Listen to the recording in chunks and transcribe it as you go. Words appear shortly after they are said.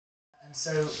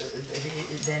So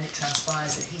then it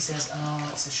transpires that he says, "Oh,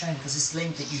 it's a shame because this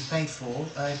link that you've paid for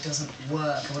doesn't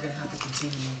work, and we're going to have to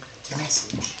continue to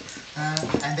message."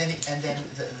 And then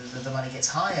the money gets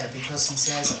higher because he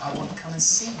says, "I want to come and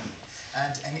see you."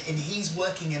 And he's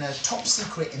working in a top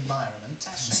secret environment,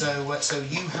 so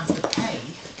you have to pay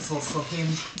for him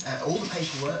all the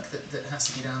paperwork that has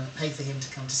to be done. Pay for him to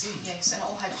come to see you. Yes, and it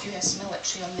all had US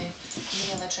military on the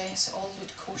email address. It all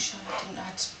looked kosher. I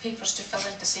had papers to fill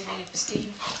in to say where he was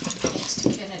staying, next to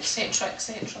kin, etc.,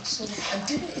 etc. So. And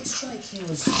didn't it strike you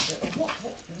as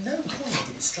no point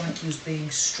did it strike you as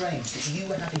being strange that you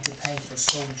were having to pay for a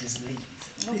soldier's leave?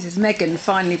 No. This is Megan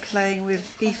finally playing with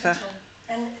Aoife.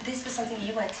 And this was something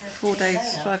you went to 5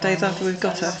 days after we've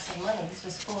got her. Money. This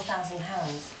was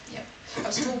 £4,000. Yep. I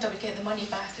was told I would get the money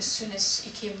back as soon as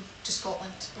he came to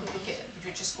Scotland. We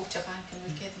would just go to a bank and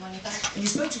we'd get the money back. And you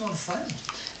spoke to him on the phone?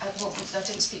 Well, I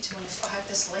didn't speak to him on the phone. I had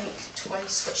this link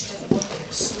twice which didn't work. It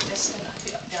was so distant.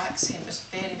 The accent was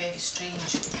very, very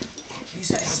strange. You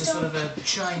said it was a sort of a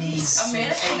Chinese,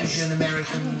 Asian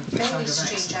American very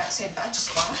strange accent, but I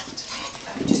just laughed.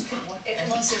 I just couldn't work it.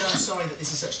 And he said, "I'm sorry that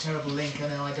this is such a terrible link. I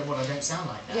know I don't sound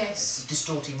like that. Yes. It's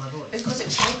distorting my voice." Because it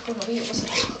was echoing away. It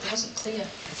wasn't clear.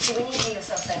 See, when you hear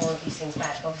yourself saying all of these things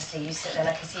back, obviously you sit there and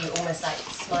I can see you almost like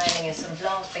smiling and sort of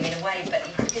laughing in a way, but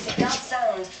because it does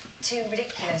sound too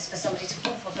ridiculous for somebody to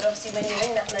fall for. But obviously when you're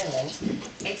in that moment,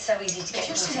 it's so easy to get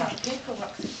caught up. The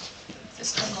paperwork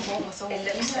that's come along with all it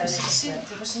looks so legitimate.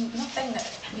 There was nothing that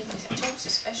made me at all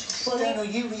suspicious. Well, no,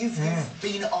 you've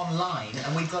been online,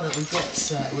 and we've got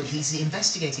he's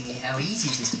investigating how easy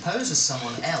it is to pose as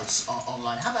someone else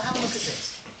online. Have a look at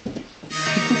this.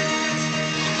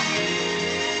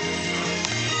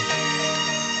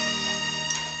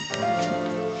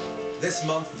 This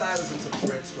month, thousands of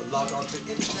Brits will log on to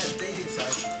internet dating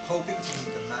sites hoping to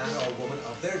meet the man or woman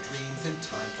of their dreams in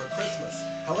time for Christmas.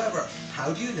 However,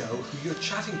 how do you know who you're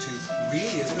chatting to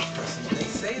really is the person they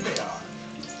say they are?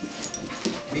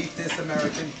 Meet this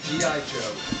American G.I.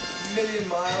 Joe, a million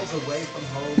miles away from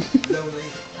home, lonely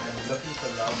and looking for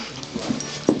love in flight.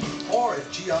 Or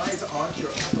if GIs aren't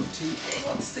your cup of tea,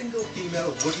 what single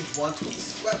female wouldn't want to be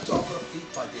swept off her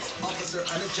feet by this officer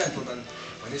and a gentleman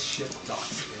when his ship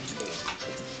docks in port?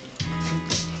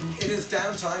 In his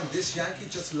downtime, this Yankee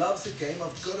just loves a game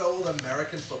of good old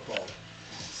American football.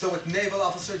 So with Naval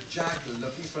Officer Jack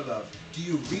looking for love, do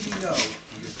you really know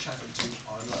who you're chatting to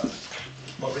online?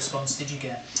 What response did you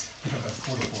get?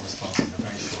 44 responses in a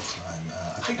very short time.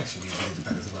 I think actually we did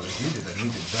about as well as you did, and you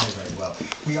did very, very well.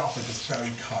 We offered this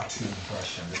very cartoon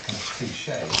version, this kind of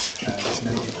cliche, which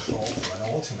many people fall for, and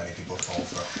all too many people fall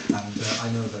for. And I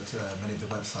know that many of the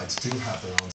websites do have their own